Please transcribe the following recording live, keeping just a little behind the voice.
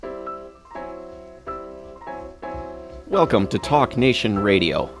Welcome to Talk Nation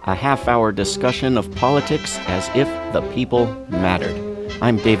Radio, a half-hour discussion of politics as if the people mattered.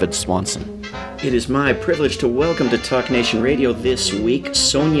 I'm David Swanson. It is my privilege to welcome to Talk Nation Radio this week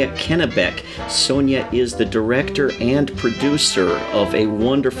Sonia Kennebeck. Sonia is the director and producer of a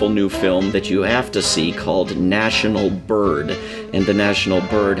wonderful new film that you have to see called National Bird, and the national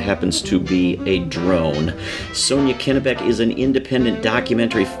bird happens to be a drone. Sonia Kennebeck is an independent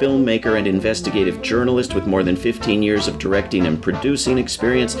documentary filmmaker and investigative journalist with more than 15 years of directing and producing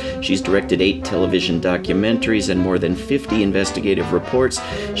experience. She's directed 8 television documentaries and more than 50 investigative reports.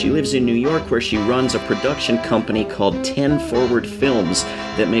 She lives in New York, where she runs a production company called 10 Forward Films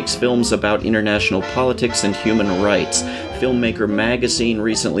that makes films about international politics and human rights. Filmmaker Magazine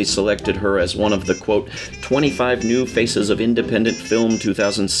recently selected her as one of the, quote, 25 New Faces of Independent Film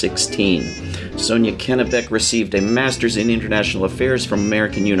 2016. Sonia Kennebeck received a Master's in International Affairs from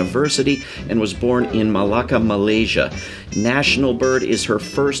American University and was born in Malacca, Malaysia. National Bird is her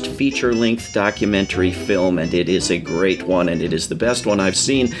first feature-length documentary film, and it is a great one, and it is the best one I've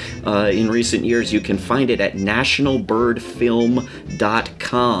seen in recent years. You can find it at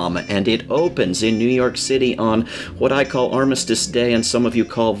nationalbirdfilm.com, and it opens in New York City on what I call Armistice Day, and some of you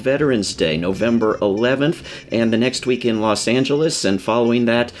call Veterans Day, November 11th, and the next week in Los Angeles, and following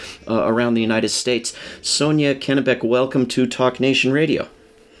that around the United States. Sonia Kennebeck, welcome to Talk Nation Radio.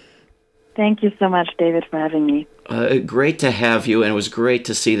 Thank you so much, David, for having me. Great to have you, and it was great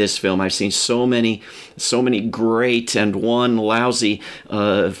to see this film. I've seen so many great and one lousy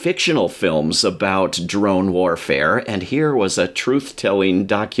fictional films about drone warfare, and here was a truth-telling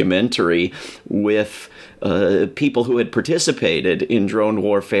documentary with people who had participated in drone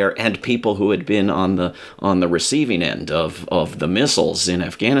warfare and people who had been on the receiving end of the missiles in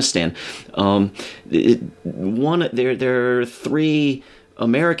Afghanistan. There are 3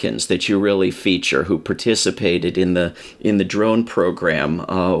 Americans that you really feature who participated in the drone program,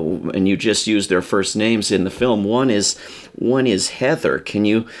 and you just use their first names in the film. One is Heather. Can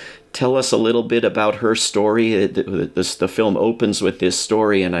you tell us a little bit about her story? The film opens with this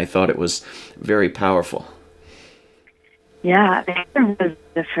story, and I thought it was very powerful. Yeah, Heather was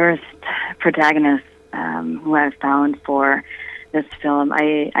the first protagonist who I found for this film.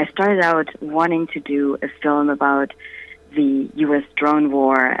 I started out wanting to do a film about the U.S. drone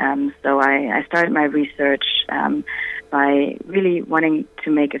war. So I started my research by really wanting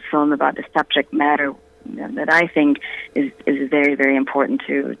to make a film about the subject matter that I think is very, very important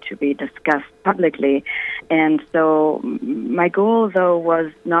to be discussed publicly. And so my goal, though,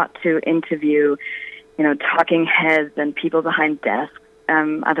 was not to interview, talking heads and people behind desks,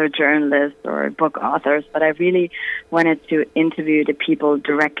 other journalists or book authors, but I really wanted to interview the people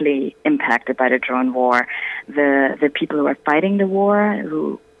directly impacted by the drone war, the people who are fighting the war,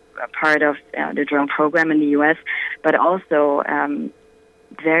 who are part of the drone program in the U.S., but also,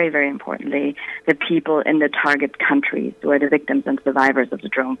 very, very importantly, the people in the target countries who are the victims and survivors of the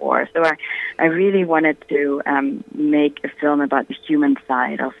drone war. So I really wanted to make a film about the human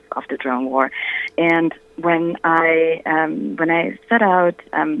side of the drone war. And when I set out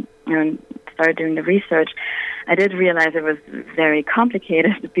and started doing the research, I did realize it was very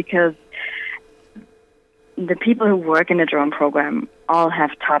complicated because the people who work in the drone program all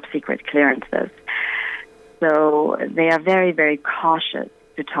have top secret clearances. So they are very, very cautious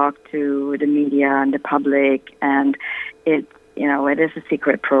to talk to the media and the public, and it is a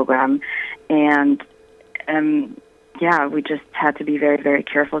secret program. And we just had to be very, very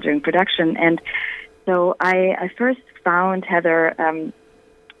careful during production. And so I first found Heather,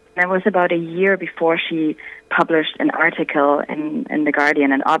 that was about a year before she published an article in The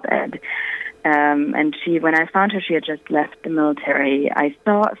Guardian, an op-ed. And when I found her, she had just left the military. I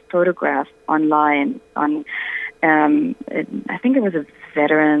saw a photograph online on, I think it was a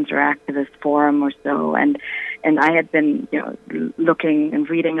veterans or activist forum or so, and I had been, looking and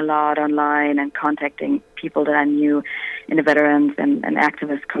reading a lot online and contacting people that I knew in the veterans and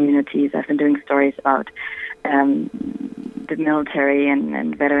activist communities. I've been doing stories about the military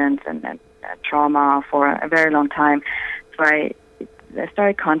and veterans and trauma for a very long time. So I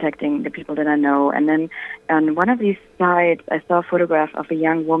started contacting the people that I know, and then on one of these sites, I saw a photograph of a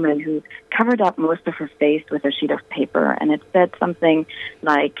young woman who covered up most of her face with a sheet of paper, and it said something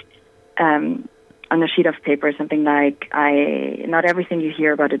like, on the sheet of paper, something like, not everything you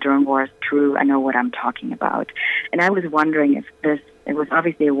hear about the drone war is true, I know what I'm talking about. And I was wondering if it was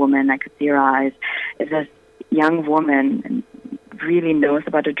obviously a woman, I could see her eyes, if this young woman really knows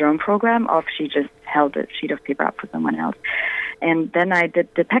about the drone program, or if she just held a sheet of paper up for someone else. And then I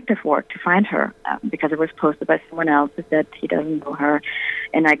did detective work to find her because it was posted by someone else who said he doesn't know her.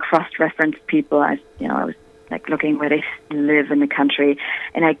 And I cross-referenced people. I was like looking where they live in the country,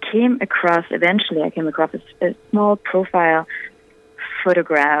 and I came across a small profile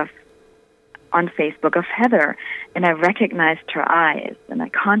photograph on Facebook of Heather, and I recognized her eyes, and I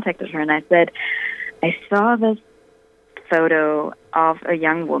contacted her, and I said, I saw this photo of a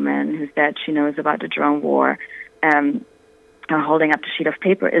young woman who said she knows about the drone war, holding up the sheet of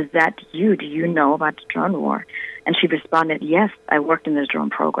paper. Is that you? Do you know about the drone war? And she responded, yes, I worked in the drone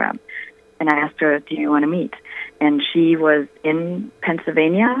program. And I asked her, do you want to meet? And she was in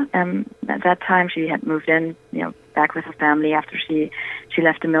Pennsylvania. At that time, she had moved in, back with her family after she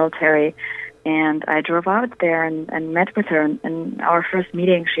left the military. And I drove out there and met with her. And our first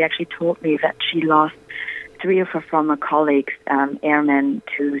meeting, she actually told me that she lost 3 of her former colleagues, airmen,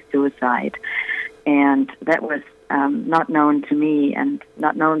 to suicide. And that was not known to me and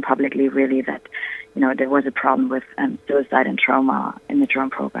not known publicly, really, that there was a problem with suicide and trauma in the drone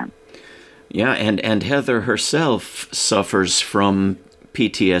program. Yeah, and Heather herself suffers from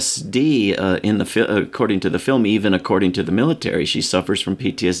PTSD according to the film, even according to the military. She suffers from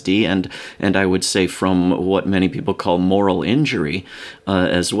PTSD and I would say from what many people call moral injury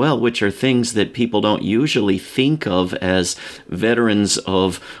as well, which are things that people don't usually think of as veterans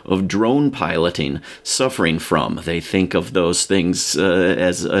of drone piloting suffering from. They think of those things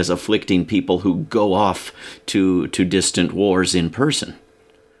as afflicting people who go off to distant wars in person.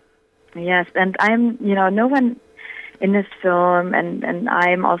 Yes, and I'm, no one in this film, and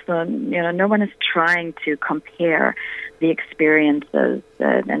I'm also, no one is trying to compare the experiences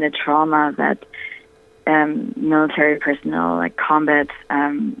and the trauma that military personnel, like combat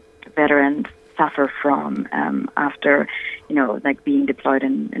veterans, suffer from after, being deployed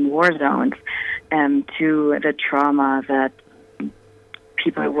in war zones, to the trauma that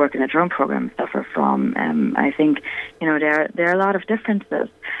people who work in the drone program suffer from. I think, there are a lot of differences.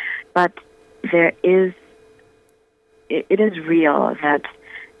 But it is real that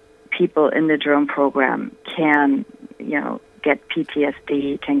people in the drone program can, get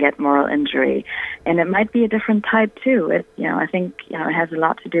PTSD, can get moral injury, and it might be a different type too. I think, it has a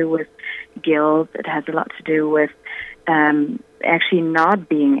lot to do with guilt. It has a lot to do with actually not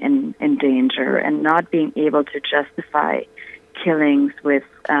being in danger and not being able to justify killings with,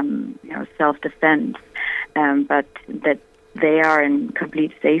 self-defense, but that they are in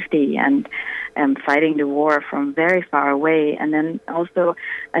complete safety and fighting the war from very far away. And then also,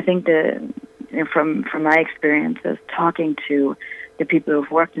 I think from my experiences talking to the people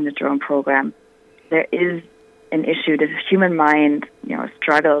who've worked in the drone program, there is an issue. The human mind,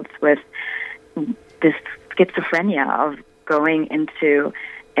 struggles with this schizophrenia of going into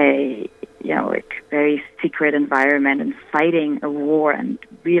a very secret environment and fighting a war and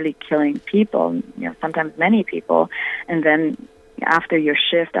really killing people, sometimes many people. And then after your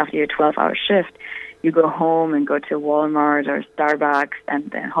 12-hour shift, you go home and go to Walmart or Starbucks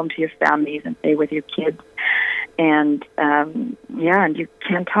and home to your families and stay with your kids. And and you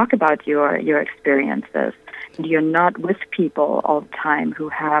can't talk about your experiences. And you're not with people all the time who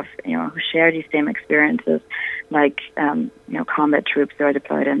have, who share these same experiences, like, combat troops who are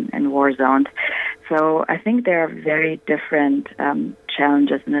deployed in war zones. So I think there are very different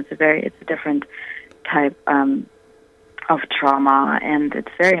challenges, and it's a different type of trauma, and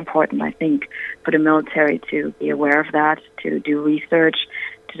it's very important, I think, for the military to be aware of that, to do research,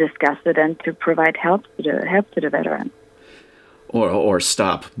 to discuss it, and to provide help to the veterans. Or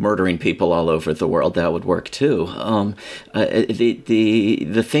stop murdering people all over the world. That would work too.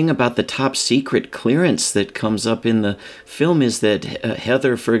 The thing about the top secret clearance that comes up in the film is that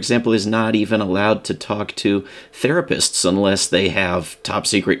Heather, for example, is not even allowed to talk to therapists unless they have top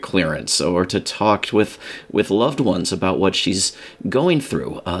secret clearance, or to talk with loved ones about what she's going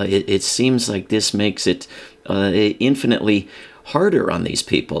through. It seems like this makes it infinitely harder on these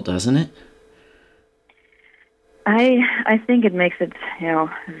people, doesn't it? I think it makes it,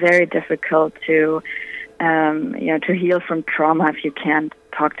 very difficult to heal from trauma if you can't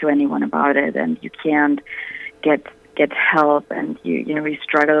talk to anyone about it, and you can't get help, and you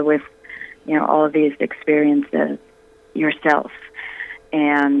struggle with, all of these experiences yourself.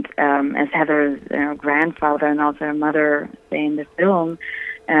 And as Heather's grandfather and also her mother say in the film,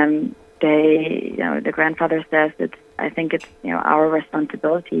 the grandfather says I think it's our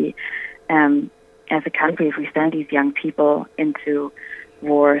responsibility as a country, if we send these young people into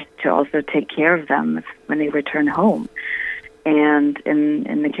wars, to also take care of them when they return home. And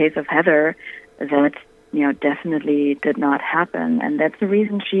in the case of Heather, that definitely did not happen, and that's the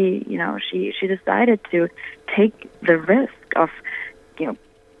reason she decided to take the risk of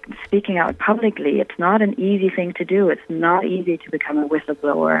speaking out publicly. It's not an easy thing to do. It's not easy to become a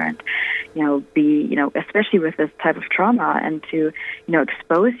whistleblower and be, especially with this type of trauma, and to,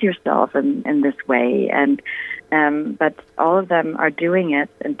 expose yourself in this way. And but all of them are doing it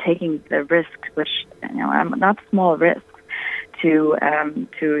and taking the risks, which, are not small risks, to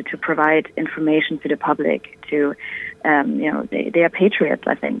provide information to the public. To they are patriots,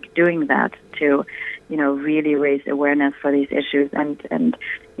 I think, doing that to really raise awareness for these issues, and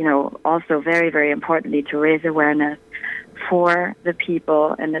also very, very importantly, to raise awareness for the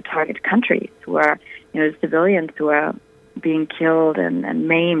people in the target countries who are the civilians who are being killed and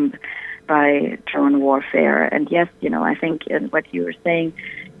maimed by drone warfare. And yes, I think in what you were saying,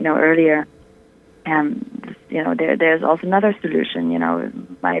 earlier, there's also another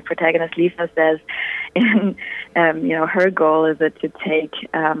solution. My protagonist Lisa says, her goal is to take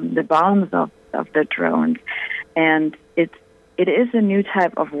the bombs of the drones, and it is a new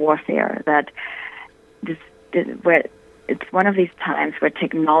type of warfare that where it's one of these times where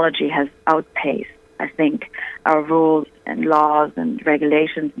technology has outpaced, I think, our rules and laws and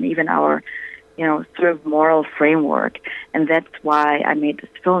regulations, and even our sort of moral framework. And that's why I made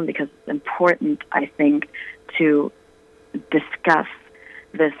this film, because it's important, I think, to discuss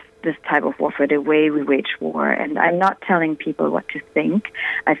this type of warfare, the way we wage war. And I'm not telling people what to think.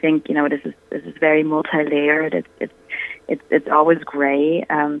 I think this is very multi-layered. It's always gray,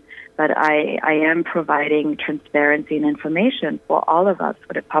 but I am providing transparency and information for all of us,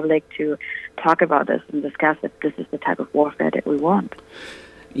 for the public, to talk about this and discuss if this is the type of warfare that we want.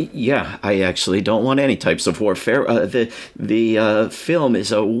 Yeah, I actually don't want any types of warfare. The film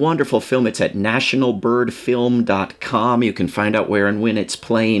is a wonderful film. It's at nationalbirdfilm.com. You can find out where and when it's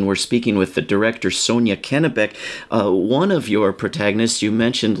playing. We're speaking with the director, Sonia Kennebeck. One of your protagonists, you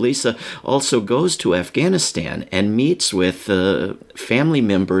mentioned, Lisa, also goes to Afghanistan and meets with family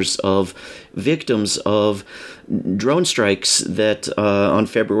members of victims of drone strikes that on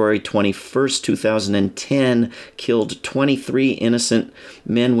February 21st, 2010, killed 23 innocent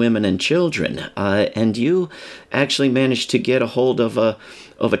men, women, and children. And you actually managed to get a hold of a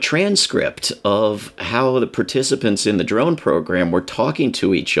transcript of how the participants in the drone program were talking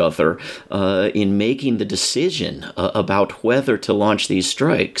to each other in making the decision about whether to launch these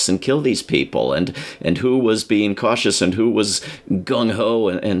strikes and kill these people, and who was being cautious and who was gung-ho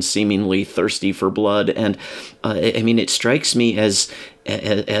and seemingly thirsty for blood. And I mean, it strikes me as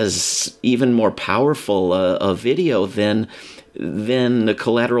even more powerful a video than the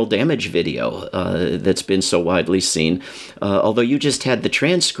collateral damage video that's been so widely seen. Although you just had the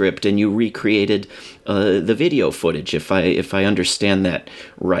transcript and you recreated the video footage, if I understand that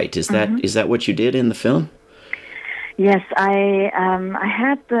right. Is that what you did in the film? Yes, I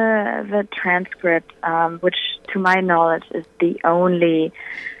had the transcript, which to my knowledge is the only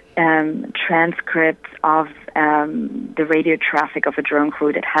transcript of the radio traffic of a drone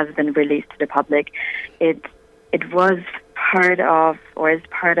crew that has been released to the public. It was part of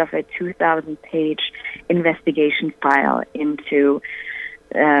a 2,000-page investigation file into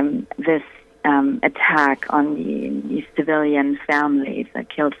this attack on the civilian families that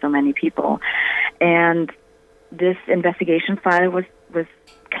killed so many people. And this investigation file was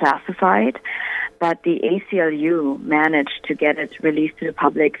classified, but the ACLU managed to get it released to the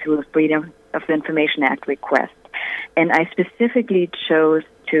public through a Freedom of Information Act request. And I specifically chose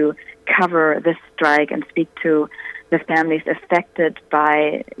to cover this strike and speak to the families affected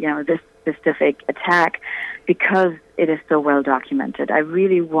by, this specific attack, because it is so well documented. I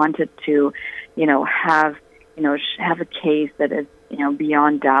really wanted to, have a case that is,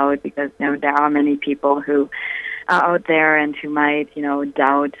 beyond doubt, because there are many people who are out there and who might,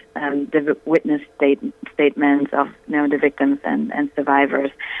 doubt the witness statements of, the victims and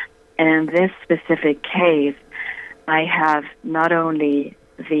survivors. And in this specific case, I have not only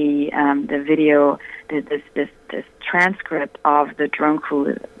the video, this transcript of the drone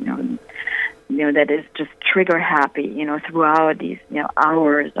crew, that is just trigger happy, throughout these,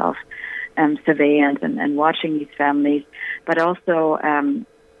 hours of surveillance and watching these families, but also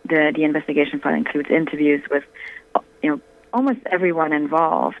the investigation file includes interviews with, almost everyone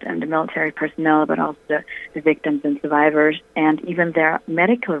involved, and the military personnel, but also the victims and survivors, and even their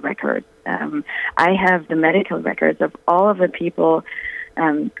medical records. I have the medical records of all of the people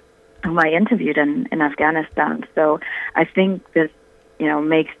whom I interviewed in Afghanistan. So I think this,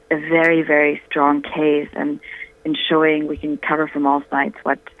 makes a very, very strong case, and in showing we can cover from all sides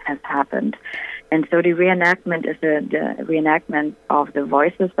what has happened. And so the reenactment is the reenactment of the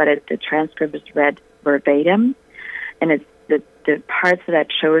voices, but the transcript is read verbatim, and it's the parts that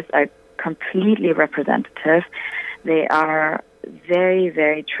it shows are completely representative. They are very,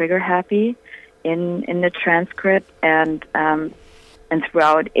 very trigger happy in the transcript, and and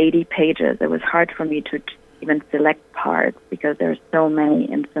throughout 80 pages, it was hard for me to even select parts because there are so many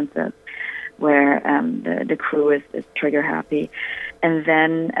instances where the crew is trigger happy. And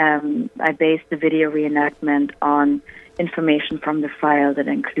then I based the video reenactment on information from the file that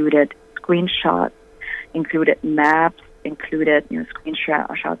included screenshots, included maps, included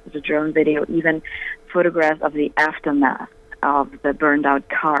screenshots of the drone video, even photographs of the aftermath of the burned out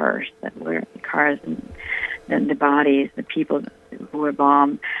cars that were the cars and the bodies, the people who were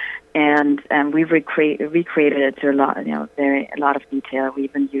bombed. And we recreated it to a lot of detail. We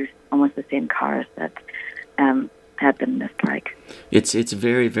even used almost the same cars that had been in the strike. It's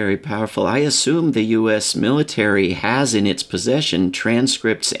very, very powerful. I assume the U.S. military has in its possession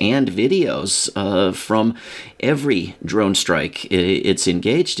transcripts and videos from every drone strike it's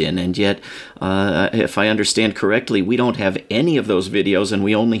engaged in, and yet, if I understand correctly, we don't have any of those videos, and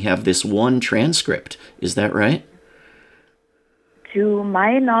we only have this one transcript. Is that right? To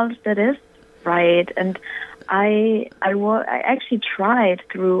my knowledge, that is right, and I actually tried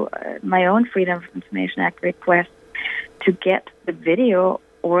through my own Freedom of Information Act request to get the video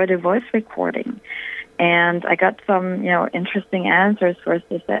or the voice recording, and I got some interesting answers. First,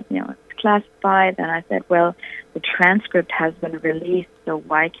 they said it's classified, and I said, well, the transcript has been released, so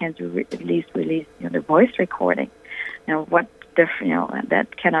why can't you at least release the voice recording? What different?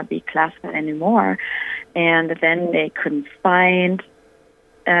 That cannot be classified anymore. And then they couldn't find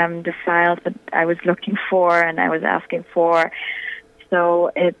the files that I was looking for and I was asking for.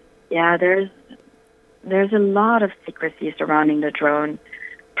 So there's a lot of secrecy surrounding the drone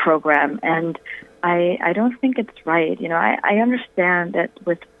program, and I don't think it's right. I understand that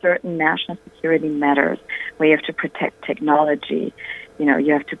with certain national security matters where you have to protect technology,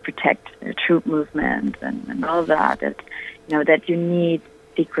 you have to protect troop movements and all that you need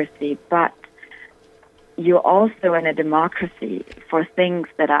secrecy, but you're also in a democracy for things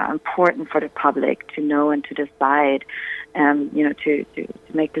that are important for the public to know and to decide, to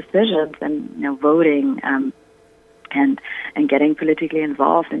make decisions and voting and getting politically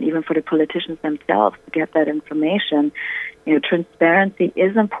involved, and even for the politicians themselves to get that information. Transparency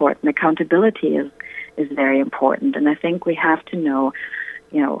is important. Accountability is very important, and I think we have to know,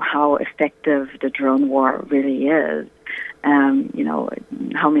 how effective the drone war really is.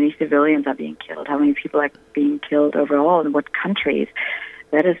 How many civilians are being killed, how many people are being killed overall, in what countries.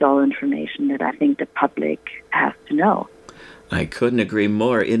 That is all information that I think the public has to know. I couldn't agree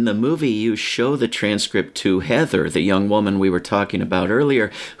more. In the movie, you show the transcript to Heather, the young woman we were talking about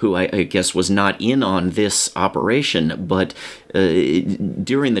earlier, who I guess was not in on this operation. But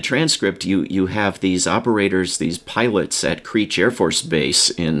during the transcript, you have these operators, these pilots at Creech Air Force Base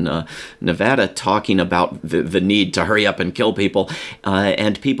in Nevada talking about the need to hurry up and kill people.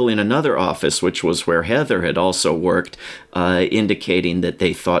 And people in another office, which was where Heather had also worked, indicating that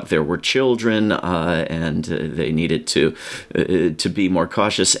they thought there were children and they needed to be more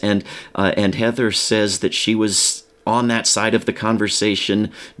cautious, and Heather says that she was on that side of the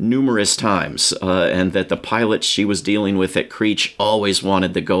conversation numerous times, and that the pilots she was dealing with at Creech always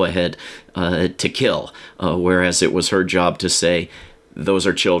wanted the go-ahead to kill, whereas it was her job to say, those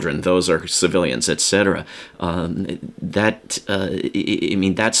are children, those are civilians, etc. That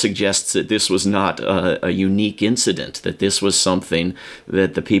suggests that this was not a unique incident, that this was something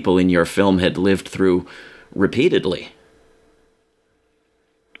that the people in your film had lived through repeatedly.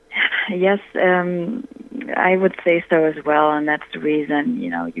 Yes, I would say so as well, and that's the reason,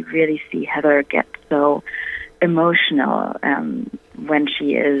 you really see Heather get so emotional when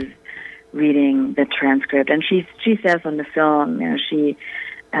she is reading the transcript. And she says on the film,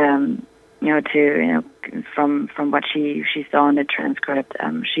 from what she saw in the transcript,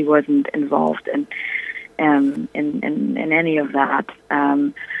 she wasn't involved in any of that.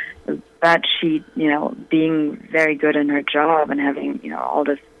 But she, being very good in her job and having, all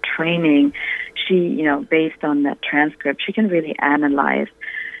this training, she, based on that transcript, she can really analyze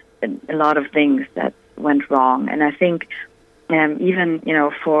a lot of things that went wrong. And I think even,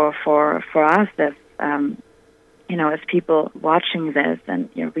 for us as, as people watching this and,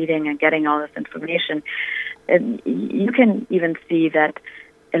 reading and getting all this information, you can even see that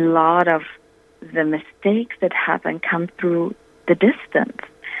a lot of the mistakes that happen come through the distance.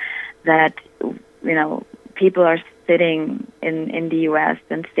 That, people are sitting in the U.S.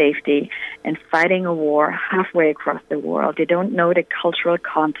 in safety and fighting a war halfway across the world. They don't know the cultural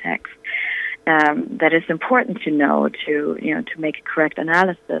context that is important to know to make a correct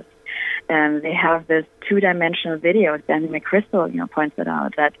analysis. They have this two-dimensional video, as Danny McChrystal, points it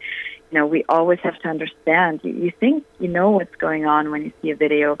out, that, we always have to understand. You think you know what's going on when you see a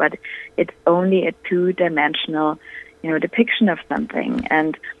video, but it's only a two-dimensional depiction of something.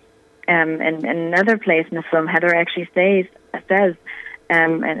 And in another place in the film, Heather actually says,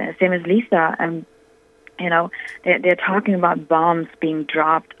 and same as Lisa, they're talking about bombs being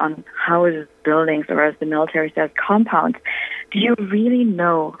dropped on houses, buildings, or as the military says, compounds. Do you really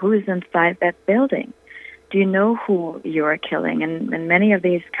know who is inside that building? Do you know who you are killing? And in many of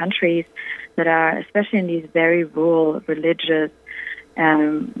these countries that are, especially in these very rural, religious,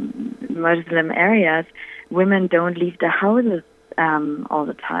 Muslim areas, women don't leave the houses all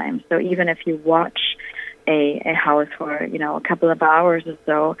the time. So even if you watch a house for, a couple of hours or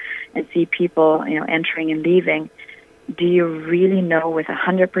so and see people, entering and leaving, do you really know with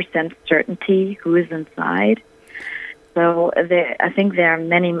 100% certainty who is inside? So I think there are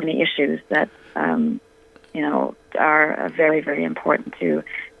many, many issues that, are very, very important to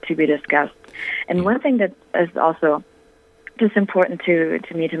be discussed. And one thing that is also just important to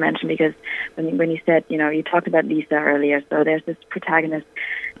me to mention, because when you said, you talked about Lisa earlier, so there's this protagonist,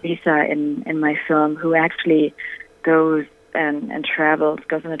 Lisa, in my film, who actually goes on a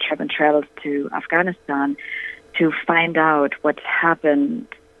trip and travels to Afghanistan to find out what's happened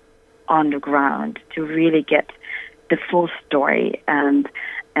on the ground, to really get the full story. And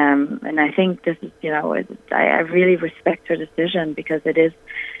I think this is, I really respect her decision, because it is,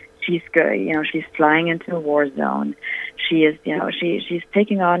 she's good, she's flying into a war zone. She is, she's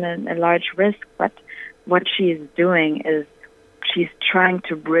taking on a large risk, but what she is doing is she's trying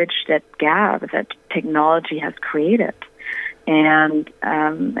to bridge that gap that technology has created, and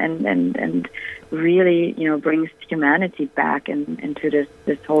really, brings humanity back into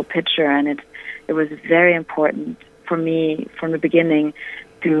this whole picture. And it was very important for me from the beginning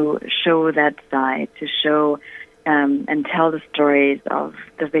to show that side, to show and tell the stories of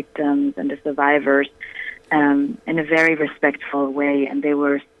the victims and the survivors in a very respectful way. And they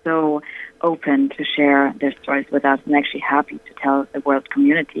were so open to share their stories with us, and actually happy to tell the world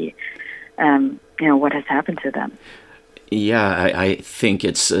community, what has happened to them. Yeah, I think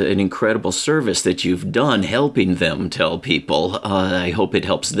it's an incredible service that you've done helping them tell people. I hope it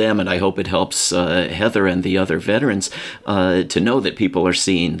helps them, and I hope it helps Heather and the other veterans to know that people are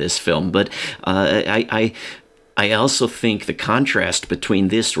seeing this film. But I also think the contrast between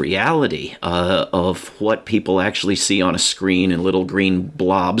this reality of what people actually see on a screen in little green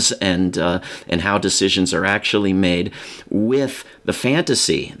blobs and how decisions are actually made with the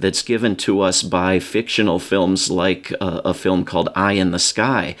fantasy that's given to us by fictional films like a film called Eye in the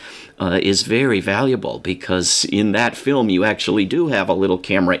Sky is very valuable, because in that film you actually do have a little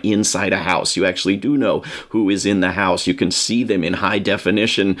camera inside a house. You actually do know who is in the house. You can see them in high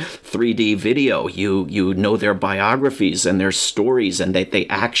definition 3D video. You know their biographies and their stories, and that they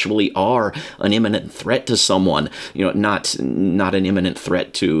actually are an imminent threat to someone. Not an imminent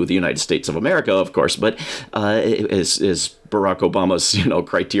threat to the United States of America, of course, but as Barack Obama's,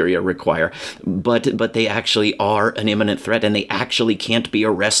 criteria require, but they actually are an imminent threat, and they actually can't be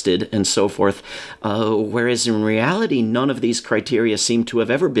arrested and so forth. Whereas in reality, none of these criteria seem to have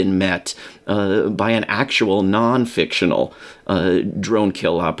ever been met by an actual non-fictional drone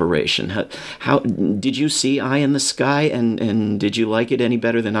kill operation. How did you see Eye in the Sky, and did you like it any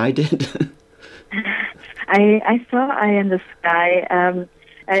better than I did? I saw Eye in the Sky.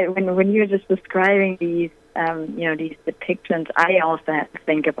 When you were just describing these depictions, I also had to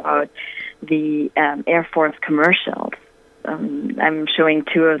think about the Air Force commercials. I'm showing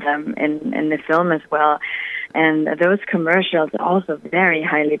two of them in the film as well. And those commercials are also very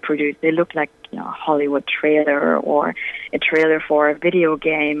highly produced. They look like a Hollywood trailer or a trailer for a video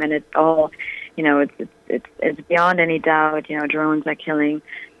game. And it's all, it's beyond any doubt, drones are killing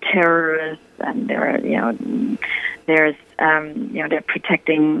terrorists, and they're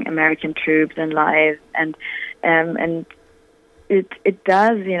protecting American troops and lives, and it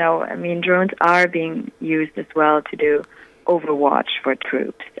does, drones are being used as well to do overwatch for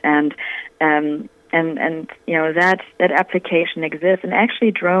troops, and that application exists, and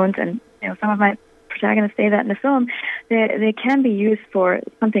actually drones, and some of my protagonists say that in the film, they can be used for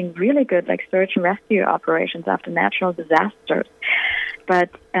something really good, like search and rescue operations after natural disasters.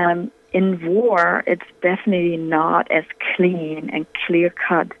 But in war, it's definitely not as clean and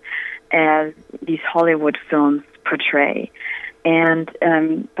clear-cut as these Hollywood films portray. And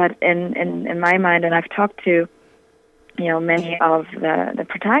but in my mind, and I've talked to many of the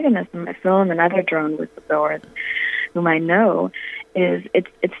protagonists in my film and other drone whistleblowers whom I know, is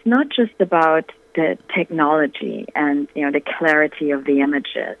it's not just about the technology and the clarity of the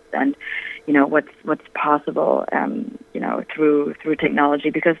images and what's possible through technology,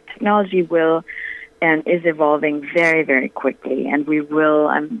 because technology will and is evolving very, very quickly, and we will,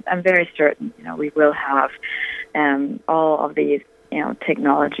 I'm very certain we will have all of these,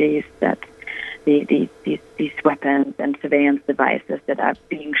 technologies that these weapons and surveillance devices that are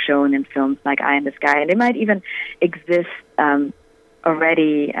being shown in films like Eye in the Sky, and they might even exist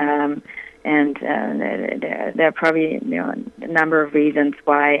already. And there are probably a number of reasons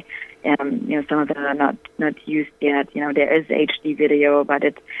why some of them are not used yet. There is HD video, but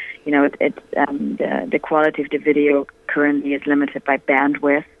the quality of the video currently is limited by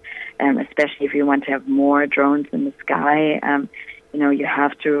bandwidth, especially if you want to have more drones in the sky. You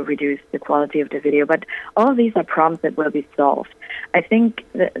have to reduce the quality of the video. But all of these are problems that will be solved. I think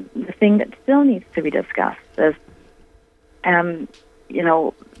the thing that still needs to be discussed is, and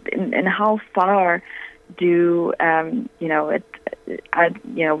how far do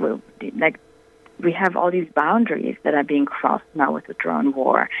we have all these boundaries that are being crossed now with the drone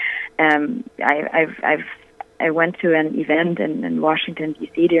war. I went to an event in Washington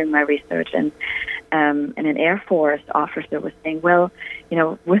D.C. during my research, and an Air Force officer was saying, well,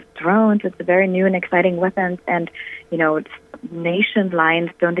 with drones, it's a very new and exciting weapon, and nation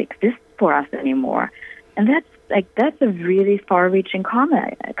lines don't exist for us anymore. And that's a really far-reaching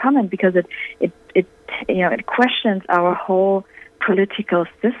comment because it questions our whole political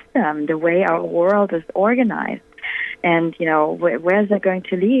system, the way our world is organized, and where is that going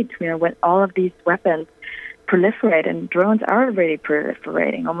to lead? When all of these weapons proliferate, and drones are already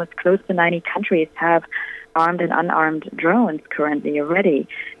proliferating. Almost close to 90 countries have armed and unarmed drones currently already,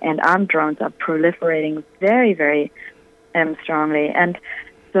 and armed drones are proliferating very, very strongly. And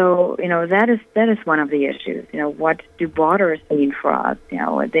so, that is one of the issues. What do borders mean for us?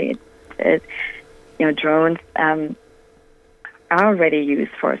 Drones are already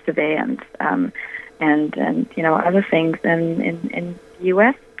used for surveillance, and other things in the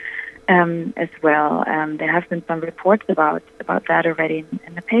U.S. As well. There have been some reports about that already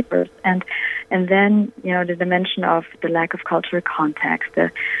in the papers, and then the dimension of the lack of cultural context,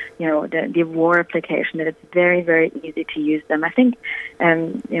 the war application, that it's very, very easy to use them. I think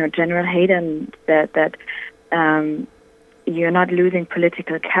General Hayden said that you're not losing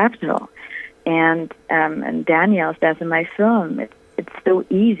political capital, and Daniel says in my film, it's so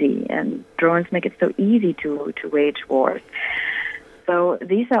easy, and drones make it so easy to wage wars. So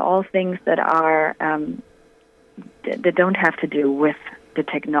these are all things that are that don't have to do with the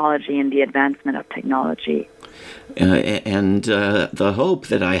technology and the advancement of technology. And the hope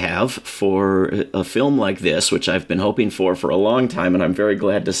that I have for a film like this, which I've been hoping for a long time, and I'm very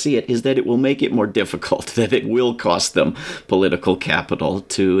glad to see it, is that it will make it more difficult, that it will cost them political capital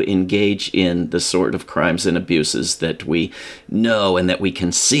to engage in the sort of crimes and abuses that we know and that we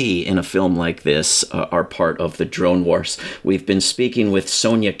can see in a film like this are part of the drone wars. We've been speaking with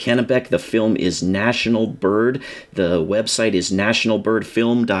Sonia Kennebeck. The film is National Bird. The website is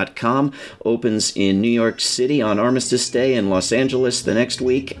nationalbirdfilm.com. Opens in New York City on Armistice Day, in Los Angeles the next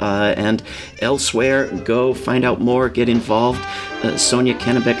week, and elsewhere. Go find out more, get involved. Sonia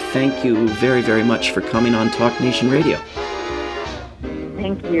Kennebeck, thank you very, very much for coming on Talk Nation Radio.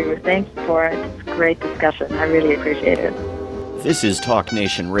 Thank you. Thanks for this great discussion. I really appreciate it. This is Talk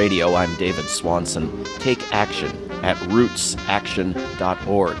Nation Radio. I'm David Swanson. Take action at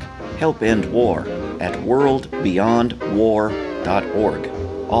rootsaction.org. Help end war at worldbeyondwar.org.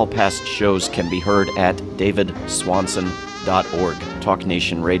 All past shows can be heard at davidswanson.org. Talk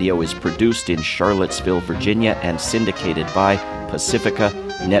Nation Radio is produced in Charlottesville, Virginia, and syndicated by Pacifica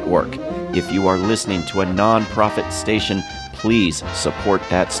Network. If you are listening to a non-profit station, please support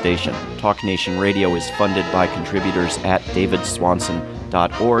that station. Talk Nation Radio is funded by contributors at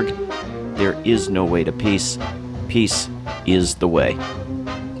davidswanson.org. There is no way to peace. Peace is the way.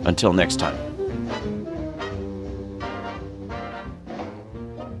 Until next time.